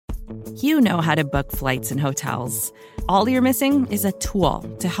You know how to book flights and hotels. All you're missing is a tool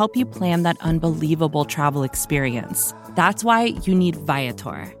to help you plan that unbelievable travel experience. That's why you need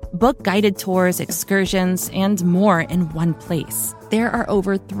Viator. Book guided tours, excursions, and more in one place. There are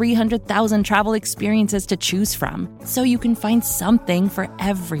over 300,000 travel experiences to choose from, so you can find something for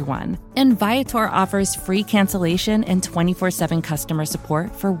everyone. And Viator offers free cancellation and 24/7 customer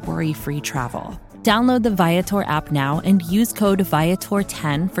support for worry-free travel. Download the Viator app now and use code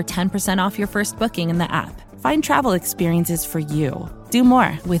Viator10 for 10% off your first booking in the app. Find travel experiences for you. Do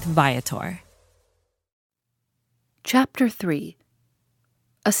more with Viator. Chapter 3.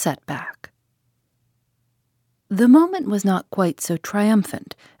 A Setback. The moment was not quite so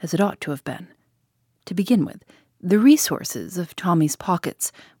triumphant as it ought to have been. To begin with, the resources of Tommy's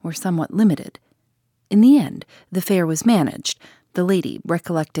pockets were somewhat limited. In the end, the fare was managed, the lady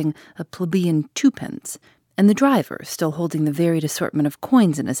recollecting a plebeian twopence, and the driver, still holding the varied assortment of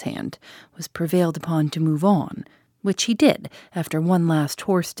coins in his hand, was prevailed upon to move on, which he did after one last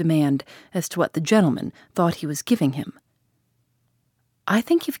hoarse demand as to what the gentleman thought he was giving him. "I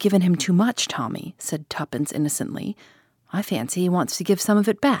think you've given him too much, Tommy," said Tuppence innocently. "I fancy he wants to give some of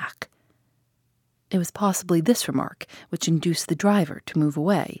it back." It was possibly this remark which induced the driver to move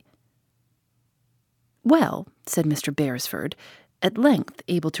away. "Well," said Mr. Beresford, at length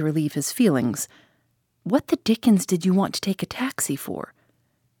able to relieve his feelings, "what the dickens did you want to take a taxi for?"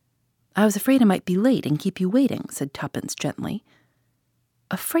 "I was afraid I might be late and keep you waiting," said Tuppence gently.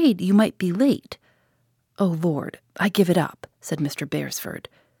 "Afraid you might be late? Oh, Lord, I give it up," said Mr. Beresford.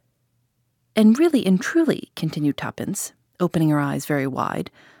 "And really and truly," continued Tuppence, opening her eyes very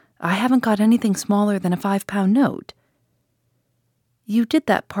wide, "I haven't got anything smaller than a £5 note." "You did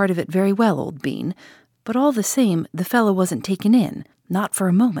that part of it very well, old bean, but all the same the fellow wasn't taken in, not for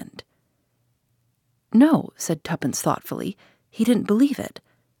a moment." "No," said Tuppence thoughtfully, "he didn't believe it.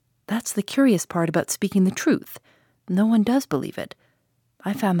 That's the curious part about speaking the truth. No one does believe it.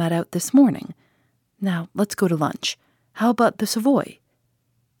 I found that out this morning. Now, let's go to lunch. How about the Savoy?"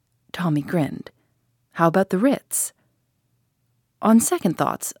 Tommy grinned. "How about the Ritz?" "On second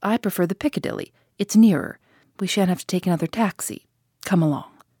thoughts, I prefer the Piccadilly. It's nearer. We shan't have to take another taxi. Come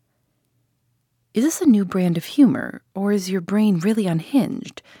along." "Is this a new brand of humor, or is your brain really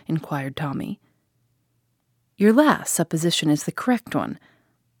unhinged?" inquired Tommy. "Your last supposition is the correct one.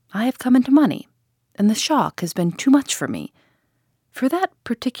 I have come into money, and the shock has been too much for me. For that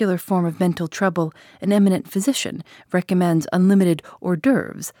particular form of mental trouble, an eminent physician recommends unlimited hors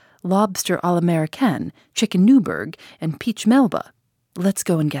d'oeuvres, lobster à l'américaine, chicken Newburg, and peach melba. Let's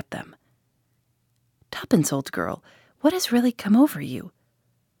go and get them." "Tuppence, old girl, what has really come over you?"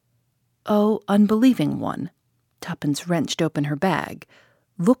 "Oh, unbelieving one." Tuppence wrenched open her bag.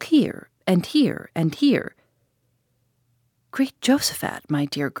 "Look here, and here, and here." "Great Josaphat, my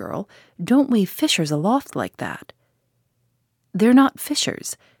dear girl, don't wave fishers aloft like that." "They're not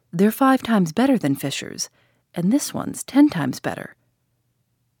fishers. They're 5 times better than fishers, and this one's 10 times better."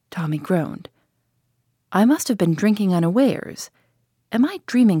 Tommy groaned. "I must have been drinking unawares. Am I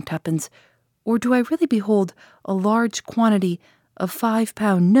dreaming, Tuppence, or do I really behold a large quantity of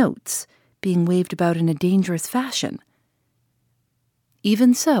 £5 notes being waved about in a dangerous fashion?"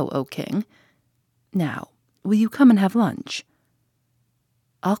 "Even so, O King. Now, will you come and have lunch?"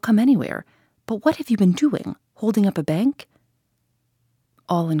 "I'll come anywhere, but what have you been doing? Holding up a bank?"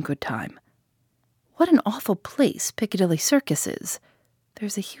 "All in good time. What an awful place Piccadilly Circus is.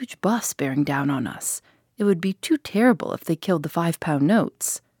 There's a huge bus bearing down on us. It would be too terrible if they killed the £5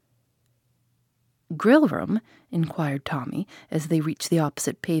 notes." "Grill room?" inquired Tommy as they reached the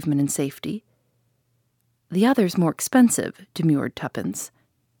opposite pavement in safety. "The other's more expensive," demurred Tuppence.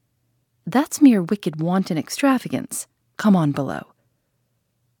 "That's mere wicked wanton extravagance. Come on below."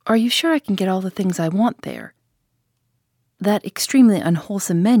 "Are you sure I can get all the things I want there?" "That extremely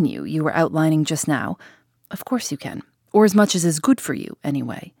unwholesome menu you were outlining just now, of course you can, or as much as is good for you,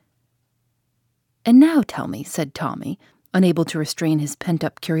 anyway." "And now tell me," said Tommy, unable to restrain his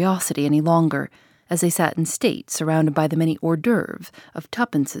pent-up curiosity any longer, as they sat in state surrounded by the many hors d'oeuvres of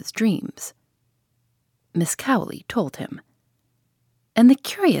Tuppence's dreams. Miss Cowley told him. "And the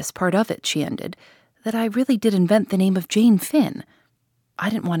curious part of it," she ended, "that I really did invent the name of Jane Finn. I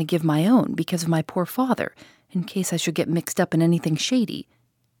didn't want to give my own because of my poor father, in case I should get mixed up in anything shady."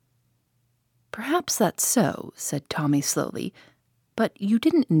 "Perhaps that's so," said Tommy slowly, "but you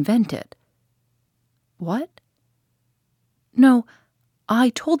didn't invent it." "What?" "No, I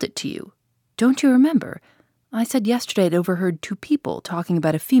told it to you. Don't you remember? I said yesterday I'd overheard 2 people talking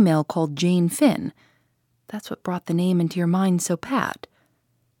about a female called Jane Finn. That's what brought the name into your mind so pat."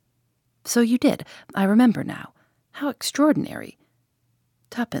 "So you did. I remember now. How extraordinary."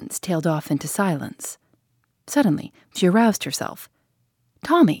 Tuppence tailed off into silence. Suddenly, she aroused herself.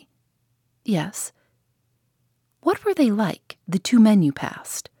 "Tommy." "Yes." "What were they like, the two men you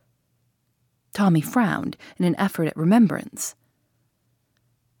passed?" Tommy frowned in an effort at remembrance.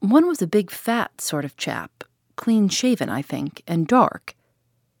 "One was a big fat sort of chap, clean-shaven, I think, and dark."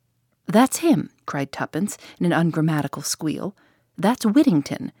 "That's him," cried Tuppence in an ungrammatical squeal. "That's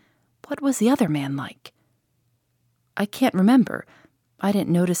Whittington. What was the other man like?" "I can't remember. I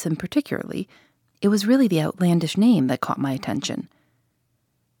didn't notice him particularly. It was really the outlandish name that caught my attention."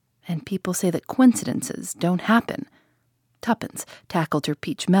 "And people say that coincidences don't happen." Tuppence tackled her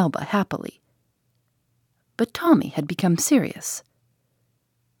peach Melba happily. But Tommy had become serious.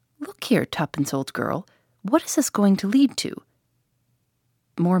 "Look here, Tuppence, old girl, what is this going to lead to?"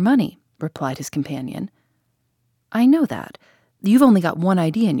 "More money," replied his companion. "I know that. You've only got one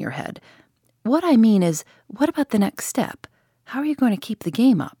idea in your head. What I mean is, what about the next step? How are you going to keep the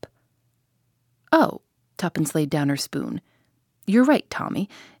game up?" "Oh," Tuppence laid down her spoon. "You're right, Tommy.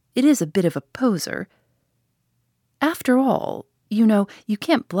 It is a bit of a poser. After all, you know, you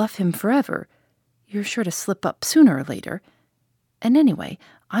can't bluff him forever. You're sure to slip up sooner or later. And anyway,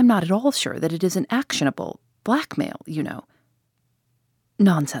 I'm not at all sure that it isn't actionable. Blackmail, you know."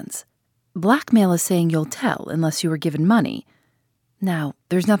 "Nonsense. Blackmail is saying you'll tell unless you were given money. Now,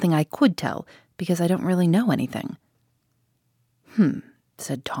 there's nothing I could tell, because I don't really know anything."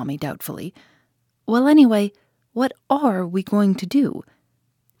 Said Tommy doubtfully. "Well, anyway, what are we going to do?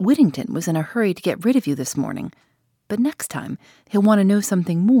 Whittington was in a hurry to get rid of you this morning, but next time he'll want to know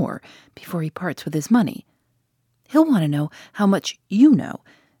something more before he parts with his money. He'll want to know how much you know,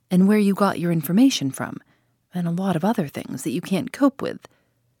 and where you got your information from, and a lot of other things that you can't cope with.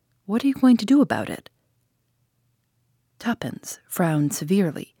 What are you going to do about it?" Tuppence frowned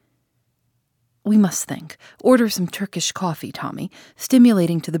severely. "We must think. Order some Turkish coffee, Tommy,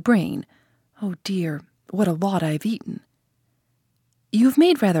 stimulating to the brain. Oh dear, what a lot I have eaten." "You've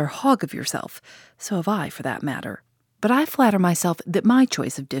made rather a hog of yourself, so have I, for that matter. But I flatter myself that my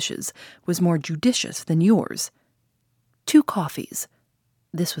choice of dishes was more judicious than yours. 2 coffees."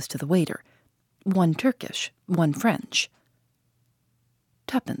 This was to the waiter. 1 Turkish, 1 French."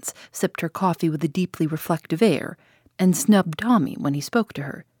 Tuppence sipped her coffee with a deeply reflective air, and snubbed Tommy when he spoke to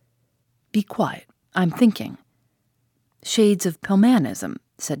her. "Be quiet. I'm thinking." "Shades of Pillmanism,"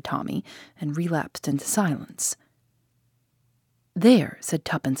 said Tommy, and relapsed into silence. "There," said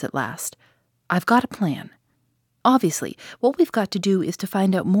Tuppence at last. "I've got a plan. Obviously, what we've got to do is to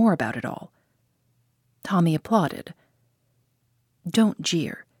find out more about it all." Tommy applauded. "Don't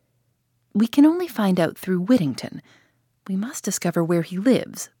jeer. We can only find out through Whittington. We must discover where he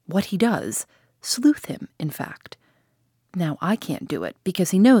lives, what he does, sleuth him, in fact. Now, I can't do it,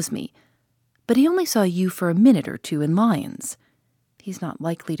 because he knows me, but he only saw you for a minute or two in Lyons. He's not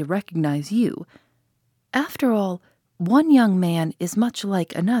likely to recognize you. After all, one young man is much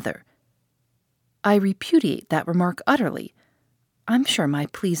like another. I repudiate that remark utterly. I'm sure my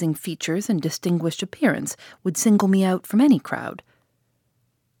pleasing features and distinguished appearance would single me out from any crowd."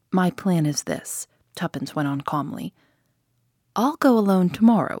 "My plan is this," Tuppence went on calmly. "I'll go alone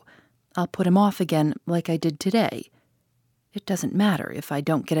tomorrow. I'll put him off again like I did today. It doesn't matter if I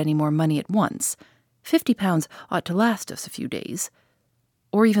don't get any more money at once. £50 ought to last us a few days.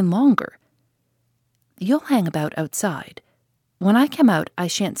 Or even longer. You'll hang about outside. When I come out, I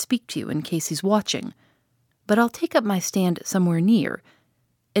shan't speak to you in case he's watching, but I'll take up my stand somewhere near,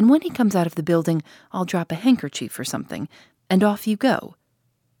 and when he comes out of the building, I'll drop a handkerchief or something, and off you go."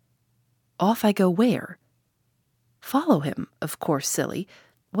 "Off I go where?" "Follow him, of course, silly.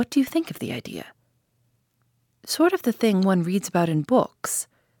 What do you think of the idea?" "Sort of the thing one reads about in books.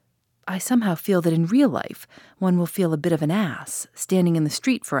 I somehow feel that in real life one will feel a bit of an ass, standing in the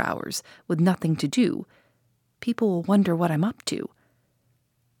street for hours, with nothing to do. People will wonder what I'm up to."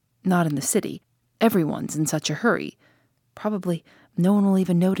 "Not in the city. Everyone's in such a hurry. Probably no one will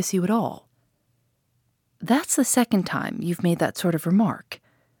even notice you at all." "That's the second time you've made that sort of remark.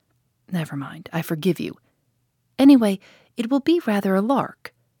 Never mind, I forgive you. Anyway, it will be rather a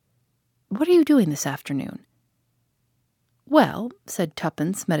lark. What are you doing this afternoon?" "Well," said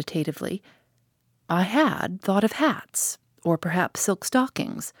Tuppence meditatively, "I had thought of hats, or perhaps silk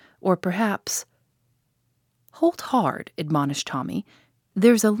stockings, or perhaps—" "Hold hard," admonished Tommy.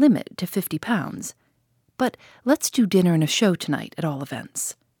 "There's a limit to £50. But let's do dinner and a show tonight, at all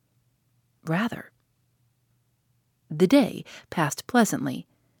events." "Rather." The day passed pleasantly.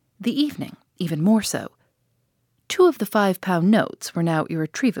 The evening, even more so. 2 of the £5 notes were now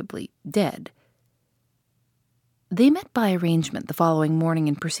irretrievably dead. They met by arrangement the following morning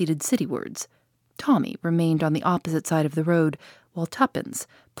and proceeded citywards. Tommy remained on the opposite side of the road, while Tuppence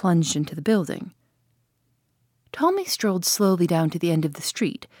plunged into the building. Tommy strolled slowly down to the end of the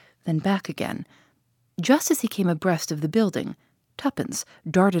street, then back again. Just as he came abreast of the building, Tuppence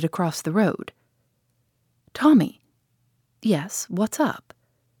darted across the road. "Tommy." "Yes, what's up?"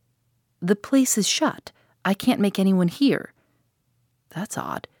 "The place is shut. I can't make anyone hear." "That's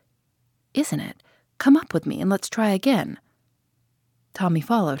odd." "Isn't it? Come up with me and let's try again." Tommy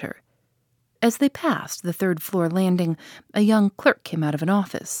followed her. As they passed the third-floor landing, a young clerk came out of an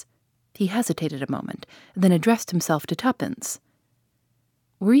office. He hesitated a moment, then addressed himself to Tuppence.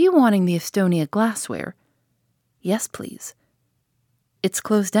 "Were you wanting the Estonia glassware?" "Yes, please." "It's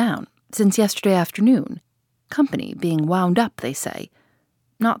closed down since yesterday afternoon. Company being wound up, they say.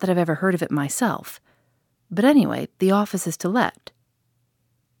 Not that I've ever heard of it myself. But anyway, the office is to let."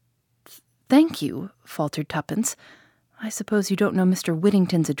 "Thank you," faltered Tuppence. "I suppose you don't know Mr.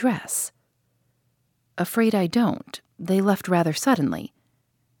 Whittington's address?" "Afraid I don't. They left rather suddenly."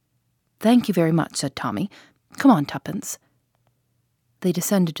 "Thank you very much," said Tommy. "Come on, Tuppence." They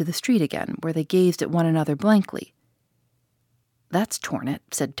descended to the street again, where they gazed at one another blankly. "That's torn it,"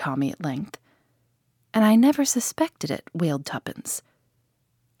 said Tommy at length. "And I never suspected it," wailed Tuppence.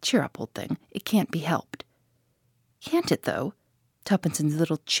 "Cheer up, old thing. It can't be helped." "Can't it, though?" Tuppence's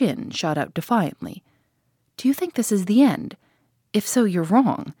little chin shot out defiantly. "Do you think this is the end? If so, you're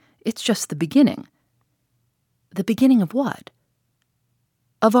wrong. It's just the beginning." "The beginning of what?"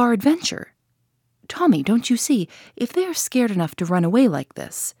 "Of our adventure. Tommy, don't you see, if they are scared enough to run away like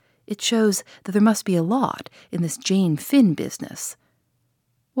this, it shows that there must be a lot in this Jane Finn business.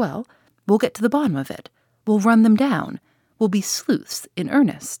 Well, we'll get to the bottom of it. We'll run them down. We'll be sleuths in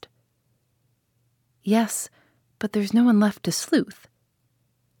earnest." "Yes, but there's no one left to sleuth."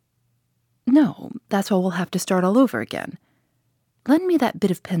 "No, that's why we'll have to start all over again. Lend me that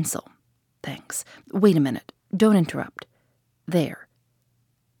bit of pencil. Thanks. Wait a minute. Don't interrupt. There."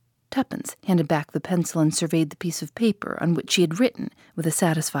 Tuppence handed back the pencil and surveyed the piece of paper on which she had written with a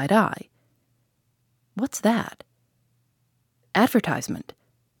satisfied eye. "What's that?" "Advertisement.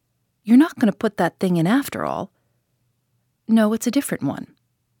 You're not going to put that thing in after all." "No, it's a different one."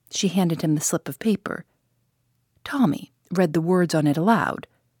 She handed him the slip of paper. Tommy read the words on it aloud.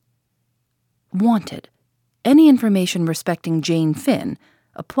 "Wanted. Any information respecting Jane Finn.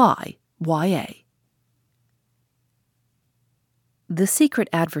 Apply. Y.A." The Secret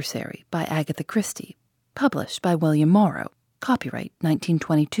Adversary by Agatha Christie. Published by William Morrow. Copyright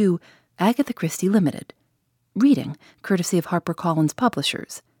 1922, Agatha Christie Limited. Reading courtesy of HarperCollins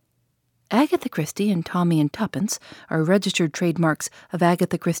Publishers. Agatha Christie and Tommy and Tuppence are registered trademarks of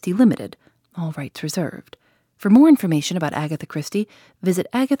Agatha Christie Limited, all rights reserved. For more information about Agatha Christie, visit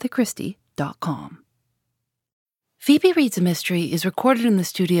agathachristie.com. Phoebe Reads a Mystery is recorded in the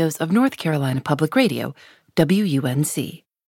studios of North Carolina Public Radio, WUNC.